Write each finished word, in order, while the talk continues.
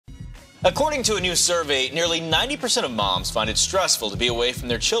According to a new survey, nearly 90% of moms find it stressful to be away from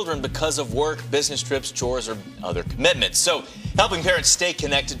their children because of work, business trips, chores, or other commitments. So, helping parents stay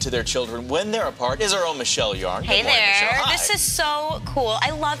connected to their children when they're apart is our own Michelle Yarn. Hey Good morning, there. Michelle. Hi. This is so cool. I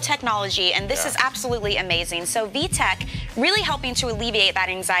love technology, and this is absolutely amazing. So VTech really helping to alleviate that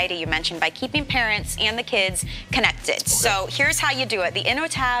anxiety you mentioned by keeping parents and the kids connected. Okay. So here's how you do it. The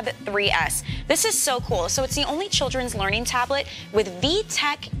InnoTab 3S. This is so cool. So it's the only children's learning tablet with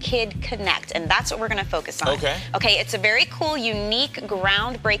VTech Kid Connect, and that's what we're going to focus on. Okay, it's a very cool, unique,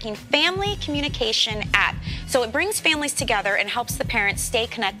 groundbreaking family communication app. So it brings families together and helps the parents stay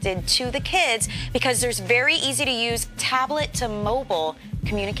connected to the kids because there's very easy to use tablet to mobile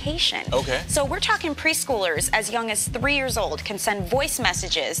communication. Okay. So we're talking preschoolers as young as 3 years old can send voice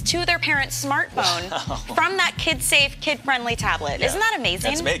messages to their parent's smartphone from that kid-safe, kid-friendly tablet. Yeah. Isn't that amazing?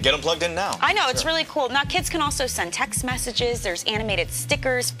 That's amazing. Get them plugged in now. I know, it's really cool. Now kids can also send text messages, there's animated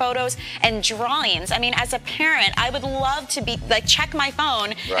stickers, photos, and drawings. I mean, as a parent, I would love to be, like, check my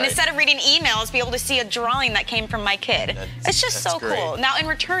phone and instead of reading emails, be able to see a drawing that came from my kid. It's just so cool. Now in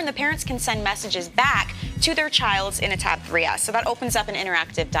return, the parents can send messages back to their child's InnoTab 3S. So that opens up an interactive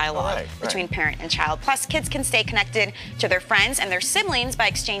dialogue between parent and child. Plus, kids can stay connected to their friends and their siblings by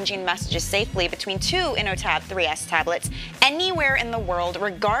exchanging messages safely between two InnoTab 3S tablets anywhere in the world,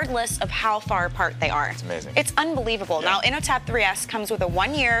 regardless of how far apart they are. It's amazing. It's unbelievable. Now, InnoTab 3S comes with a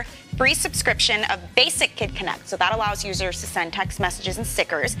 1-year free subscription of Basic Kid Connect. So that allows users to send text messages and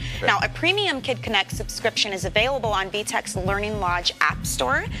stickers. Now, a premium Kid Connect subscription is available on VTech's Learning Lodge app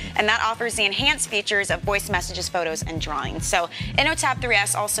store, and that offers the enhanced features of voice messages, photos, and drawings. So InnoTab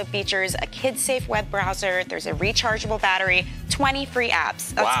 3S also features a kid-safe web browser. There's a rechargeable battery, 20 free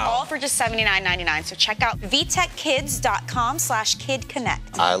apps. That's all for just $79.99. So check out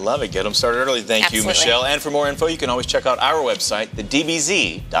vtechkids.com/kidconnect. I love it. Get them started early. Thank you, Michelle. And for more info, you can always check out our website,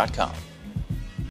 thedbz.com.